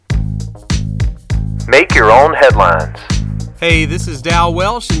Make your own headlines. Hey, this is Dal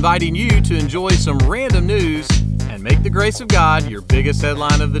Welsh inviting you to enjoy some random news and make the grace of God your biggest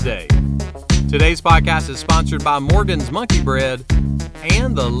headline of the day. Today's podcast is sponsored by Morgan's Monkey Bread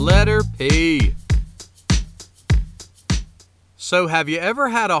and the letter P. So, have you ever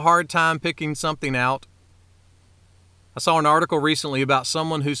had a hard time picking something out? I saw an article recently about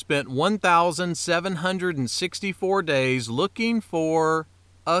someone who spent 1,764 days looking for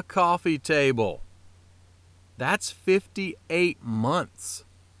a coffee table. That's 58 months.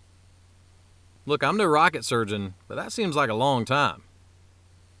 Look, I'm no rocket surgeon, but that seems like a long time.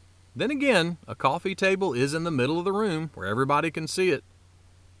 Then again, a coffee table is in the middle of the room where everybody can see it.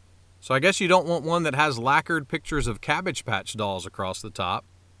 So I guess you don't want one that has lacquered pictures of Cabbage Patch dolls across the top.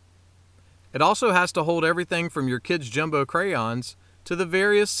 It also has to hold everything from your kids' jumbo crayons to the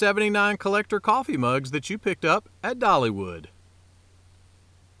various 79 collector coffee mugs that you picked up at Dollywood.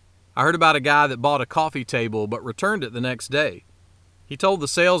 I heard about a guy that bought a coffee table but returned it the next day. He told the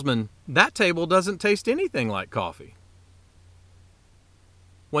salesman, "That table doesn't taste anything like coffee."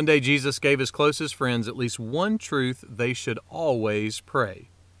 One day Jesus gave his closest friends at least one truth they should always pray.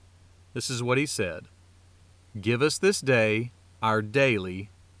 This is what he said: "Give us this day our daily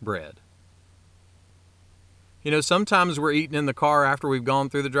bread." You know, sometimes we're eating in the car after we've gone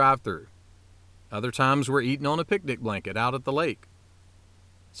through the drive-thru. Other times we're eating on a picnic blanket out at the lake.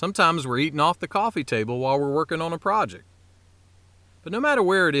 Sometimes we're eating off the coffee table while we're working on a project. But no matter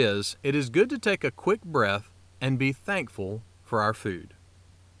where it is good to take a quick breath and be thankful for our food.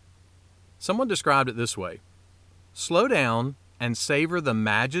 Someone described it this way: slow down and savor the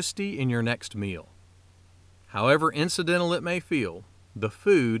majesty in your next meal. However incidental it may feel, the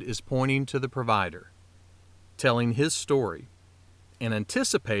food is pointing to the provider, telling his story, and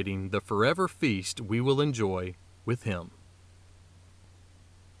anticipating the forever feast we will enjoy with him.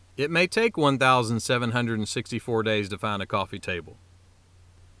 It may take 1,764 days to find a coffee table,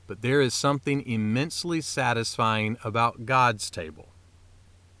 but there is something immensely satisfying about God's table,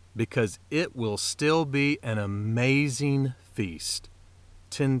 because it will still be an amazing feast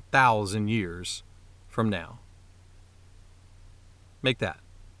 10,000 years from now. Make that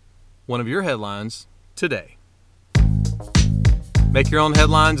one of your headlines today. Make Your Own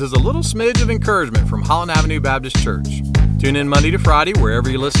Headlines is a little smidge of encouragement from Holland Avenue Baptist Church. Tune in Monday to Friday wherever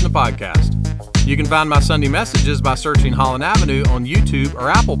you listen to podcasts. You can find my Sunday messages by searching Holland Avenue on YouTube or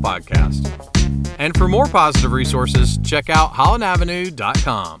Apple Podcasts. And for more positive resources, check out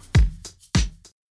hollandavenue.com.